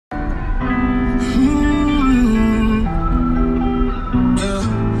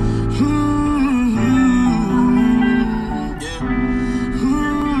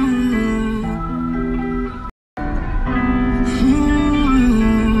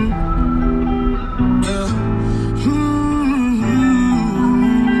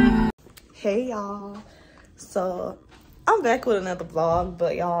So I'm back with another vlog,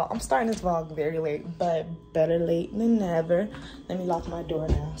 but y'all, I'm starting this vlog very late, but better late than never. Let me lock my door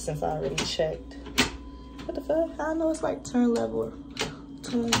now since I already checked. What the fuck? I know it's like turn level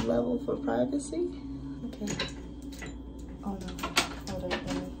for privacy. Okay. Oh no. Hold on.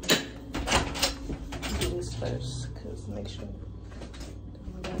 Let me do this first, cause make sure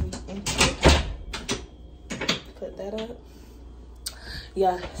nobody enters. Put that up.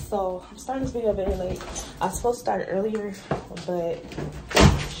 Yeah, so I'm starting this video very late. I was supposed to start earlier, but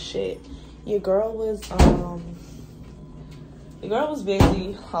shit, your girl was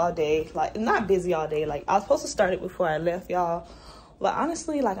busy all day. Like, not busy all day. Like, I was supposed to start it before I left, y'all. But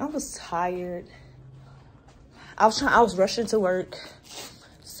honestly, like, I was tired. I was rushing to work.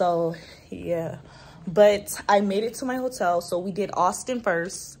 So yeah, but I made it to my hotel. So we did Austin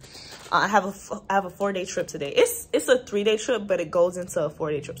first. I have a 4-day trip today. It's a 3-day trip, but it goes into a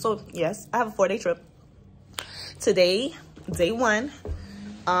 4-day trip. So yes, I have a 4-day trip. Today, day 1,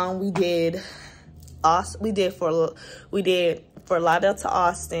 we did Fort Lauderdale to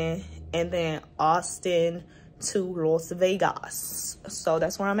Austin, and then Austin to Las Vegas. So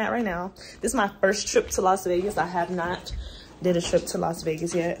that's where I'm at right now. This is my first trip to Las Vegas. I have not did a trip to Las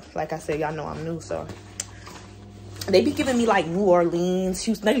Vegas yet. Like I said, y'all know I'm new, so they be giving me like New Orleans,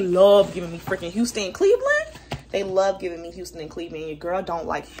 Houston. They love giving me freaking Houston and Cleveland. They love giving me Houston and Cleveland. Your girl don't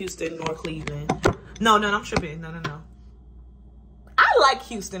like Houston nor Cleveland. No, I'm tripping. No. I like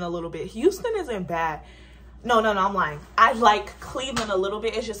Houston a little bit. Houston isn't bad. No, I'm lying. I like Cleveland a little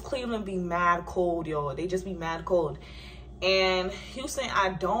bit. It's just Cleveland be mad cold, yo. They just be mad cold. And Houston, I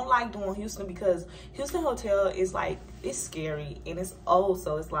don't like doing Houston because Houston Hotel is like, it's scary. And it's old,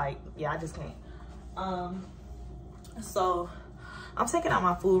 so it's like, yeah, I just can't. So I'm taking out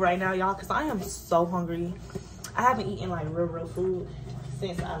my food right now, y'all, because I am so hungry. I haven't eaten like real food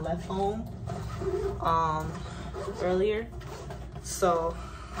since I left home earlier. So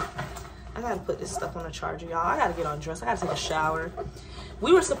I gotta put this stuff on the charger, y'all. I gotta get undressed. I gotta take a shower.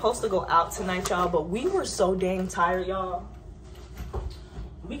 We were supposed to go out tonight, y'all, but we were so dang tired, y'all.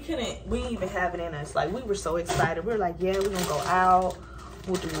 We didn't even have it in us. Like, we were so excited. We were like, yeah, we're gonna go out.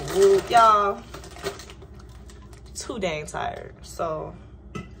 Whoop, y'all. Too dang tired, so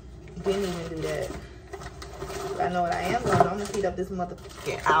didn't even do that. But I know what I am gonna do. I'm gonna heat up this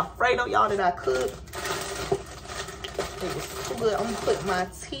motherfucking Alfredo, y'all, that I cooked. It was so good. I'm gonna put my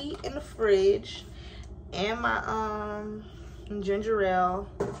tea in the fridge and my ginger ale,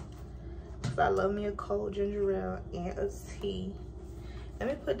 because I love me a cold ginger ale and a tea. Let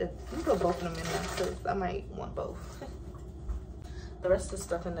me put both of them in there because I might want both. The rest of the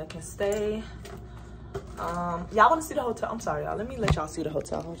stuff in there can stay. Y'all want to see the hotel? I'm sorry, y'all. Let me let y'all see the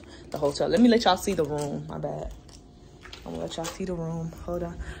hotel. Let me let y'all see the room. My bad. I'm gonna let y'all see the room. Hold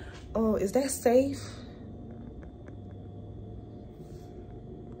on. Oh, is that safe?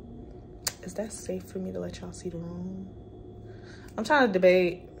 Is that safe for me to let y'all see the room? I'm trying to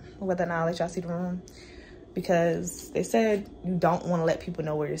debate whether or not I let y'all see the room, because they said you don't want to let people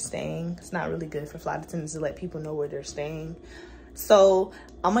know where you're staying. It's not really good for flight attendants to let people know where they're staying. So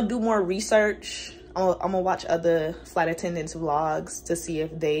I'm gonna do more research. I'm gonna watch other flight attendants' vlogs to see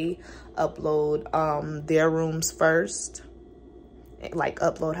if they upload their rooms first, like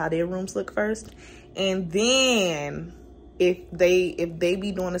upload how their rooms look first, and then if they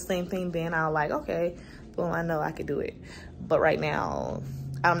be doing the same thing, then I'll like, okay, well, I know I could do it. But right now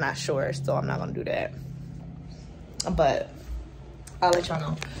I'm not sure, so I'm not gonna do that. But I'll let y'all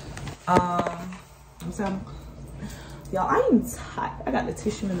know. Y'all, I am tired. I got the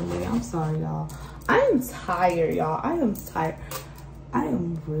tissue in the way. I'm sorry, y'all. I am tired, y'all. I am tired. I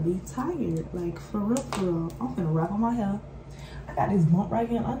am really tired. Like, for real. I'm gonna wrap on my hair. I got this bump right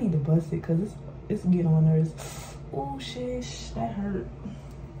here. I need to bust it because it's getting on my nerves. Oh, shish. That hurt.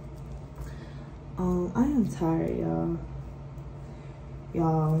 I am tired, y'all.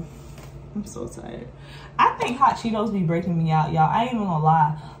 Y'all, I'm so tired. I think hot Cheetos be breaking me out, y'all. I ain't even gonna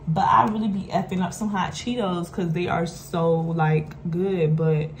lie. But I really be effing up some hot Cheetos because they are so, like, good.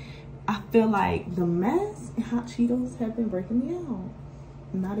 But I feel like the mess and hot Cheetos have been breaking me out.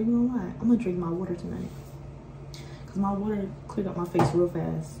 I'm not even gonna lie. I'm gonna drink my water tonight, because my water cleared up my face real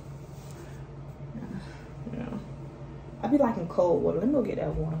fast. Yeah. I be liking cold water. Let me go get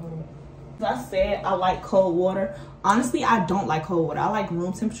that water. Hold on. As I said, I like cold water. Honestly, I don't like cold water. I like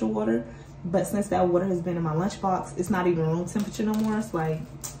room temperature water. But since that water has been in my lunchbox, it's not even room temperature no more. It's like,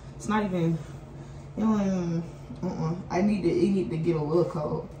 it's not even, you know, it need to get a little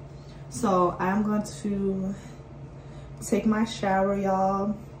cold. So I'm going to take my shower,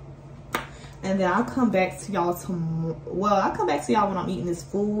 y'all, and then I'll come back to y'all tomorrow. Well, I'll come back to y'all when I'm eating this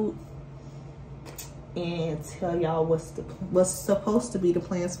food. and tell y'all what's supposed to be the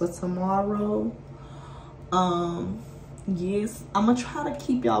plans for tomorrow. Yes, I'm gonna try to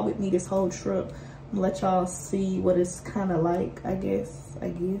keep y'all with me this whole trip. I'm gonna let y'all see what it's kind of like. I guess a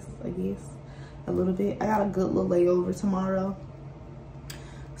little bit. I got a good little layover tomorrow,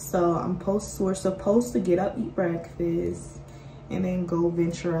 so we're supposed to get up, eat breakfast, and then go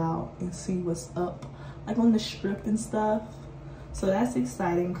venture out and see what's up, like on the strip and stuff. So that's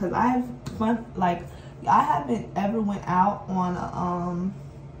exciting because I haven't ever went out on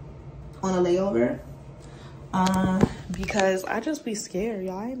a layover because I just be scared,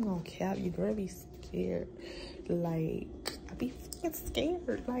 y'all. I ain't gonna cap you, girl. Be scared. Like, I be fucking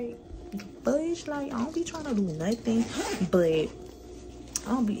scared. Like, budge, like, I don't be trying to do nothing, but I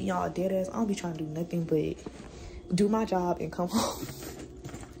don't be, y'all dead ass, I don't be trying to do nothing but do my job and come home.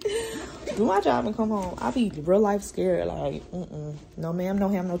 Do my job and come home. I be real life scared. Like, no ma'am, no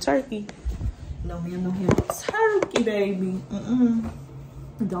ham, no turkey. No ma'am, no ham, no turkey, baby.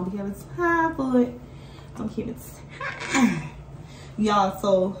 Don't be having time for it. Don't keep it time. Y'all,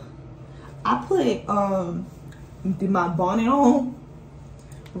 so I put my bonnet on,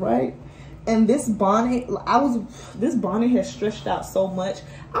 right? And this bonnet, this bonnet has stretched out so much.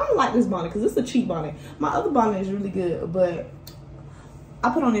 I don't like this bonnet because it's a cheap bonnet. My other bonnet is really good, but I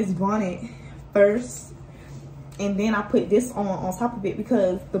put on this bonnet first, and then I put this on top of it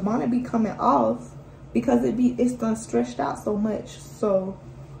because the bonnet be coming off because it's done stretched out so much. So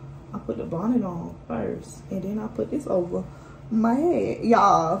I put the bonnet on first, and then I put this over my head.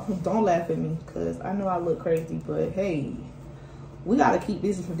 Y'all, don't laugh at me because I know I look crazy, but hey, we gotta keep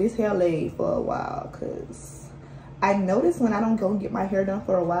this hair laid for a while because I notice when I don't go and get my hair done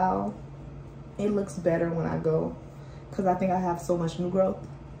for a while, it looks better when I go. Because I think I have so much new growth.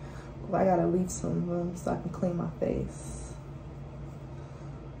 But I gotta leave some room so I can clean my face.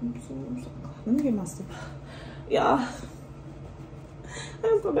 Let me get my stuff. Yeah.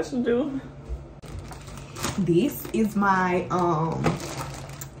 There's so much to do. This is my,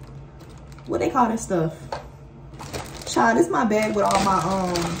 what they call this stuff? Child, this is my bag with all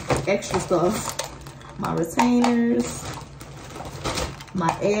my extra stuff. My retainers,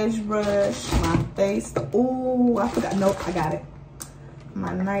 my edge brush, my face. Oh, I forgot. Nope, I got it.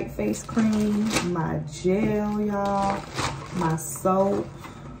 My night face cream, my gel, y'all, my soap,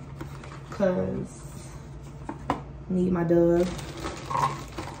 cause need my Dove,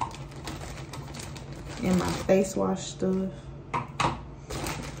 and my face wash stuff.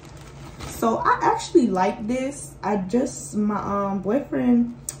 So I actually like this. My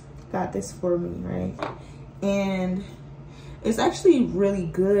boyfriend got this for me, right? And it's actually really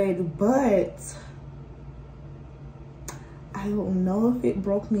good, but I don't know if it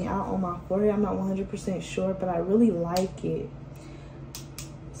broke me out on my forehead. I'm not 100% sure, but I really like it.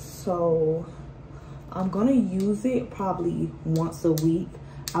 So I'm gonna use it probably once a week.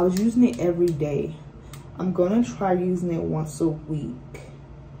 I was using it every day. I'm gonna try using it once a week.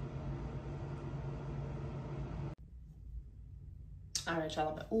 All right,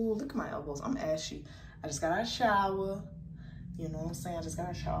 y'all. Oh, look at my elbows. I'm ashy. I just got out of the shower. You know what I'm saying? I just got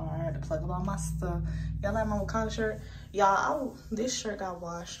out of the shower. I had to plug up all my stuff. Y'all like my Wakanda shirt? Y'all, this shirt got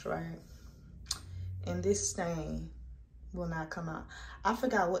washed, right? And this stain will not come out. I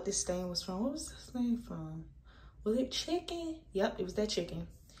forgot what this stain was from. What was this stain from? Was it chicken? Yep, it was that chicken.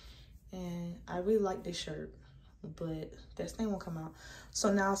 And I really like this shirt, but that stain won't come out.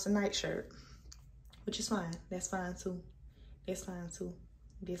 So now it's a night shirt, which is fine. That's fine too. It's fine too.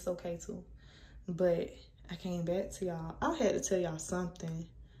 It's okay too. But I came back to y'all. I had to tell y'all something,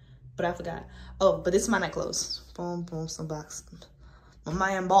 but I forgot. Oh, but this is my night clothes. Boom, boom, some boxes.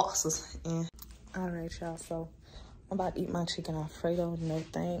 My boxes. And all right, y'all. So I'm about to eat my chicken Alfredo. No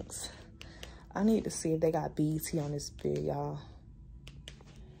thanks. I need to see if they got BET on this bed, y'all.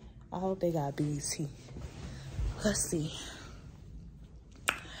 I hope they got BET. Let's see.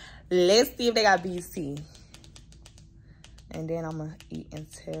 Let's see if they got BET. And then I'm gonna eat and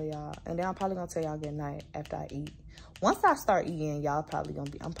tell y'all. And then I'm probably gonna tell y'all good night after I eat. Once I start eating, y'all I'm probably gonna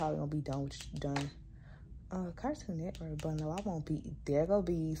be done with Cartoon Network, but no, I won't be. There go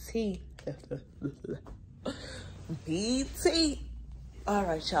BET. BET. All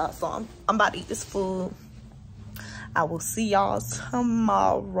right, y'all. So I'm about to eat this food. I will see y'all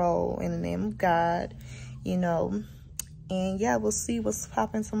tomorrow in the name of God, you know. And yeah, we'll see what's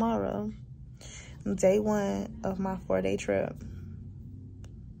popping tomorrow. Day 1 of my 4-day trip.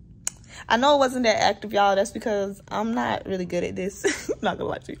 I know it wasn't that active, y'all. That's because I'm not really good at this. I'm not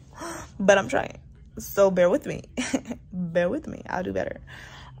gonna lie to you, but I'm trying. So bear with me. Bear with me. I'll do better.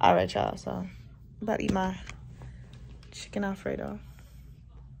 All right, y'all. So I'm about to eat my chicken Alfredo.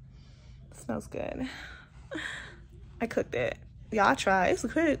 Smells good. I cooked it. Y'all try. It's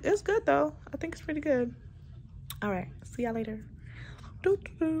good. It's good though. I think it's pretty good. All right. See y'all later.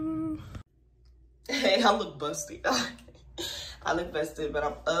 Doo-doo. Hey, I look busted. I look busted, but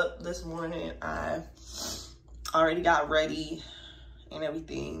I'm up this morning. I already got ready and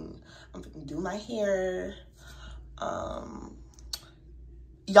everything. I'm gonna do my hair. Y'all,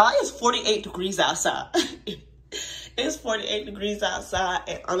 it's 48 degrees outside. It's 48 degrees outside,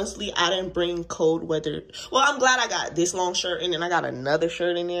 and honestly, I didn't bring cold weather. Well, I'm glad I got this long shirt in, and I got another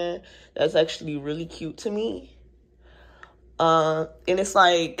shirt in there that's actually really cute to me. And it's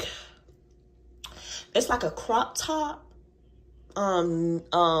like a crop top,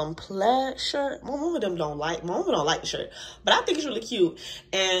 plaid shirt. My mama don't like the shirt, but I think it's really cute.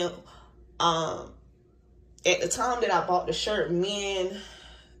 And at the time that I bought the shirt, me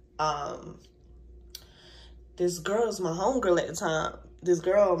and this girl's my homegirl at the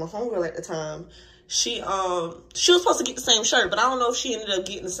time. She was supposed to get the same shirt, but I don't know if she ended up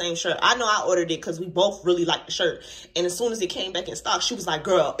getting the same shirt. I know I ordered it because we both really liked the shirt. And as soon as it came back in stock, she was like,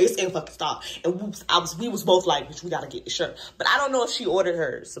 girl, it's in fucking stock. And we was both like, bitch, we gotta get the shirt. But I don't know if she ordered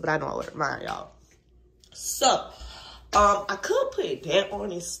hers, but I know I ordered mine, y'all. So, I could put that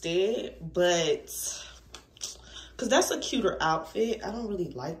on instead, but because that's a cuter outfit. I don't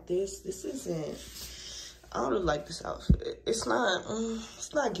really like this. I don't really like this outfit. It's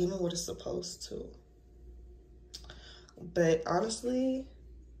not giving what it's supposed to. But honestly,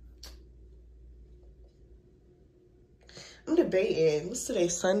 I'm debating. What's today?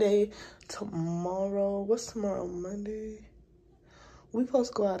 Sunday? Tomorrow? What's tomorrow? Monday? We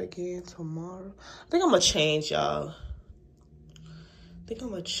supposed to go out again tomorrow. I think I'm gonna change, y'all.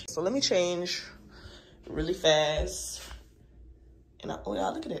 So let me change really fast. And oh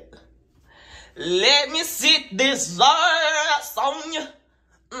y'all, look at it. Let me sit this verse on you.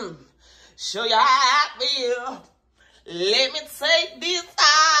 Show you how I feel. Let me take this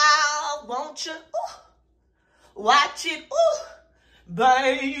out, won't you? Ooh. Watch it, ooh.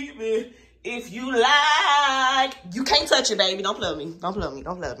 Baby, if you like. You can't touch it, baby. Don't play with me. Don't play with me.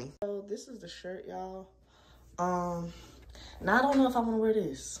 Don't play with me. So this is the shirt, y'all. Now I don't know if I want to wear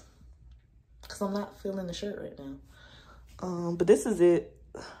this, because I'm not feeling the shirt right now. But this is it.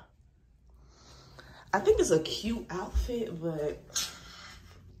 I think it's a cute outfit, but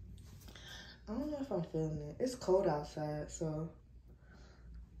I don't know if I'm feeling it. It's cold outside, so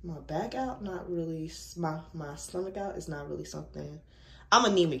my back out, not really. My stomach out is not really something. I'm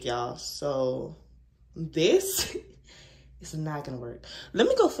anemic, y'all, so this is not gonna work. Let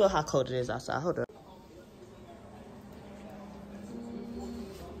me go feel how cold it is outside. Hold up.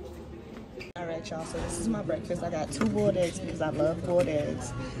 All right, y'all, so this is my breakfast. I got 2 boiled eggs because I love boiled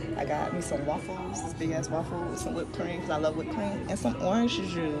eggs. I got me some waffles, big ass waffles with some whipped cream because I love whipped cream, and some orange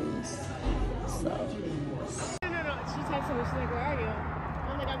juice. So. No. She texted me. She's like, where are you?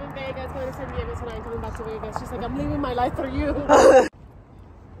 I'm like, I'm in Vegas, going to San Diego tonight, I'm coming back to Vegas. She's like, I'm living my life for you.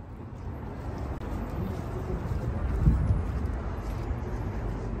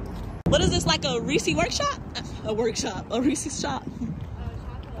 What is this, like a Reese workshop? A workshop, a Reese shop.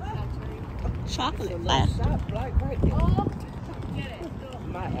 Chocolate factory. Oh, get it.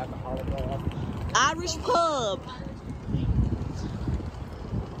 Not alcoholic. Irish pub.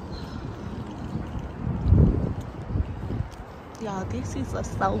 Y'all, these are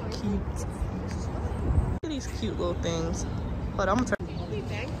so cute. Look at these cute little things. Hold on, I'm gonna turn. People be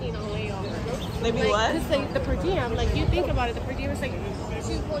banking on Layover. Maybe like, what? It's like the per diem. Like, you think about it, the per diem is like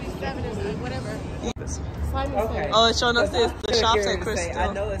 $247 or whatever. Okay. Oh, it's showing us this. The shops at Crystal.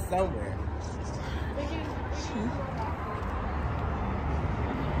 I know it's somewhere.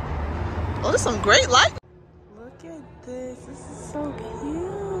 Oh, there's some great light. Look at this. This is so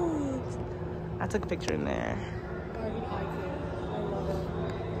cute. I took a picture in there.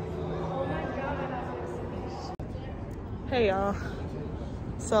 Hey, y'all.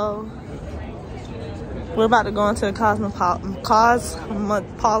 So, we're about to go into the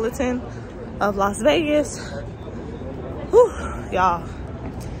Cosmopolitan of Las Vegas. Whew, y'all.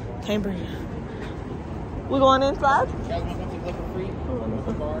 Can't breathe. We going inside?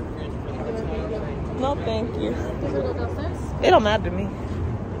 No, thank you. It don't matter to me.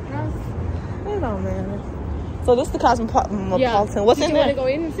 It don't matter. So this is the Cosmopolitan. Yeah. What's in there? You want to go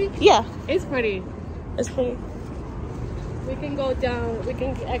in and see? Yeah. It's pretty. It's pretty. We can go down. We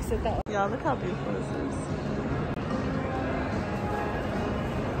can exit that. Y'all, look how beautiful this is.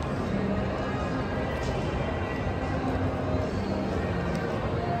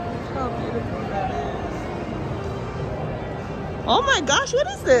 How beautiful that is. Oh my gosh, what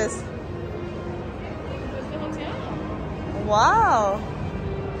is this? It's the hotel. Wow.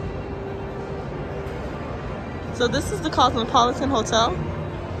 So this is the Cosmopolitan Hotel.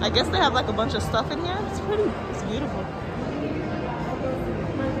 I guess they have like a bunch of stuff in here. It's pretty, it's beautiful.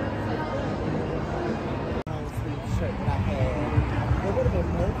 Shirt that I had. It would have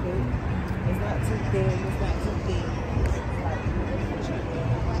been perfect. It's not too thin. It's not too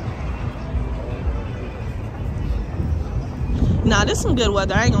thin. Nah, this is some good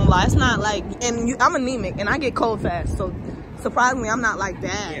weather. I ain't gonna lie. It's not like, and I'm anemic and I get cold fast. So surprisingly, I'm not like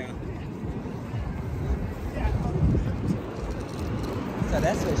that. Yeah. So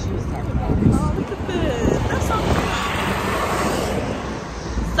that's what she was talking about. Oh, look at this. That's something.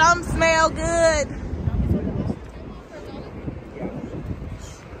 Some smell good.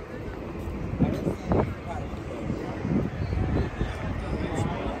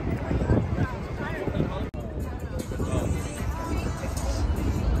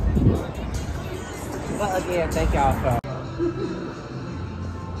 Well, again, thank y'all for.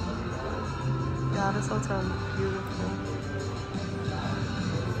 Yeah, this hotel is beautiful.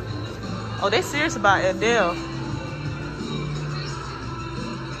 Oh, they serious about Adele.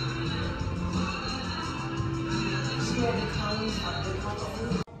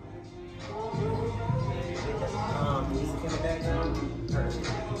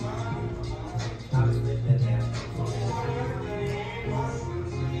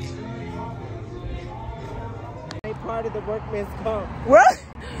 Part of the workman's comp.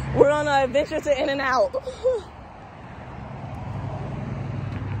 We're on an adventure to In-N-Out.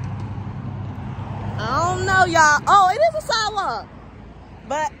 I don't know, y'all. Oh, it is a sidewalk,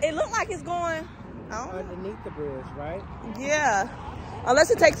 but it looked like it's going Underneath the bridge, right? Yeah, unless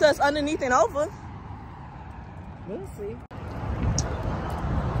it takes us underneath and over. We'll see.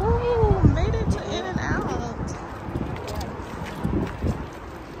 Ooh, made it to In-N-Out.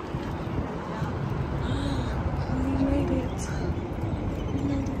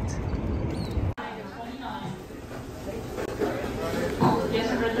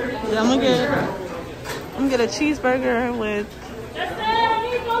 Yeah, I'm gonna get a cheeseburger with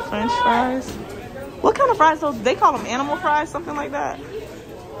French fries. What kind of fries those? They call them animal fries, something like that.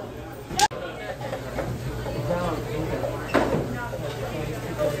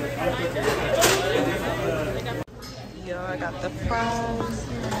 Yeah, I got the fries.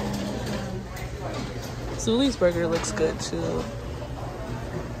 Zuli's burger looks good too.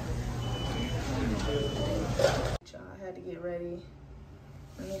 I had to get ready.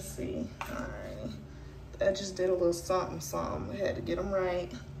 Let me see. All right. I just did a little something. I had to get them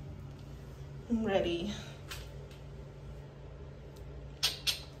right. I'm ready.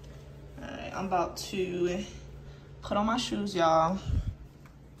 All right. I'm about to put on my shoes, y'all.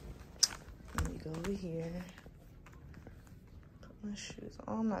 Let me go over here. Put my shoes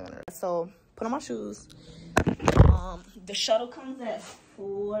on. I'm not gonna. So put on my shoes. The shuttle comes at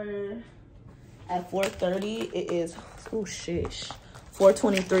 4:30. It is. Oh shit.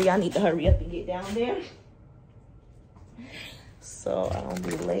 4:23. I need to hurry up and get down there so I don't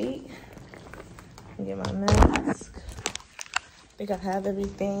be late. Get my mask. I think I have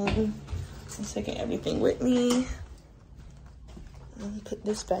everything. I'm taking everything with me. Put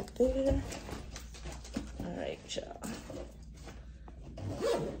this back there. All right, y'all.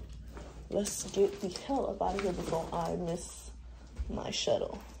 Let's get the hell up out of here before I miss my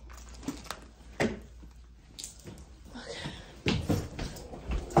shuttle.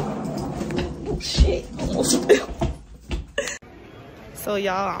 Shit, almost fell. So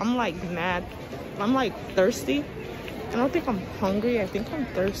y'all, I'm like mad. I'm like thirsty. I don't think I'm hungry. I think I'm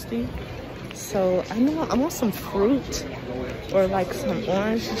thirsty. So I want some fruit or like some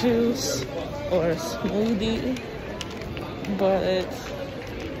orange juice or a smoothie. But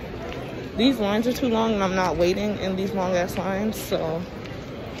these lines are too long and I'm not waiting in these long ass lines. So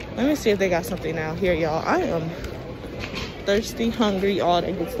let me see if they got something out here, y'all. I am thirsty, hungry, all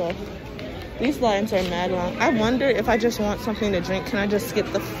that good stuff. These lines are mad long. I wonder if I just want something to drink, can I just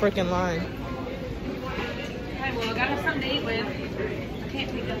skip the freaking line? Okay, well, I gotta have something to eat with. I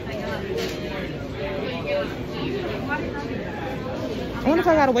can't pick that thing up. I wonder if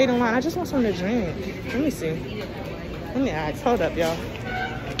I gotta wait in line. I just want something to drink. Let me see. Let me ask. Hold up, y'all.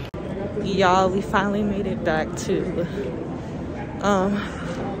 Y'all, we finally made it back to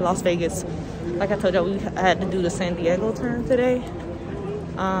Las Vegas. Like I told y'all, I had to do the San Diego turn today.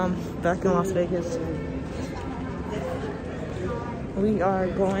 Back in Las Vegas. We are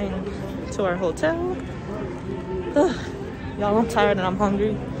going to our hotel. Y'all, I'm tired and I'm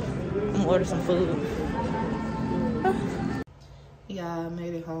hungry. I'm gonna order some food. Yeah, I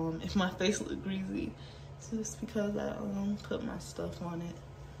made it home. If my face looked greasy, it's just because I put my stuff on it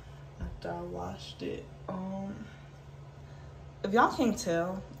after I washed it. If y'all can't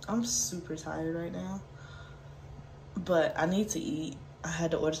tell, I'm super tired right now. but I need to eat. I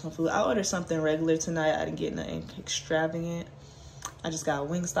had to order some food. I ordered something regular tonight. I didn't get nothing extravagant. I just got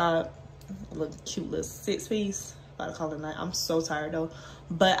Wingstop, a little cute little 6-piece. About to call it a night. I'm so tired though,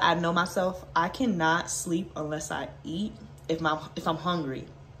 but I know myself. I cannot sleep unless I eat. If I'm hungry,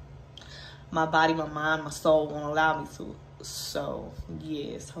 my body, my mind, my soul won't allow me to. So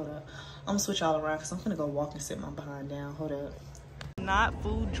yes, hold up. I'm gonna switch all around because I'm gonna go walk and sit my behind down. Hold up. Not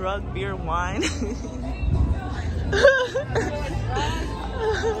food, drug, beer, wine.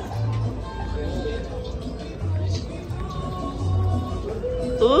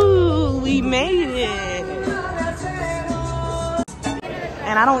 Ooh, we made it.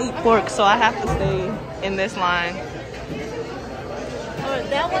 And I don't eat pork, so I have to stay in this line. Oh,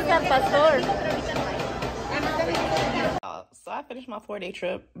 that was a pastor. So I finished my 4-day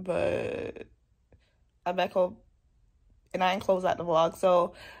trip, but I'm back home and I didn't close out the vlog.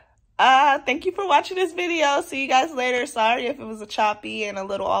 So thank you for watching this video. See you guys later. Sorry if it was a choppy and a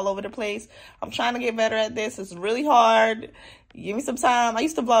little all over the place. I'm trying to get better at this. It's really hard. Give me some time. I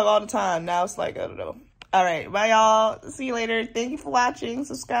used to vlog all the time. Now it's like, I don't know. All right, bye y'all. See you later. Thank you for watching.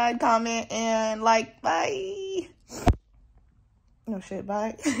 Subscribe, comment, and like. Bye. No shit,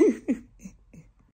 bye.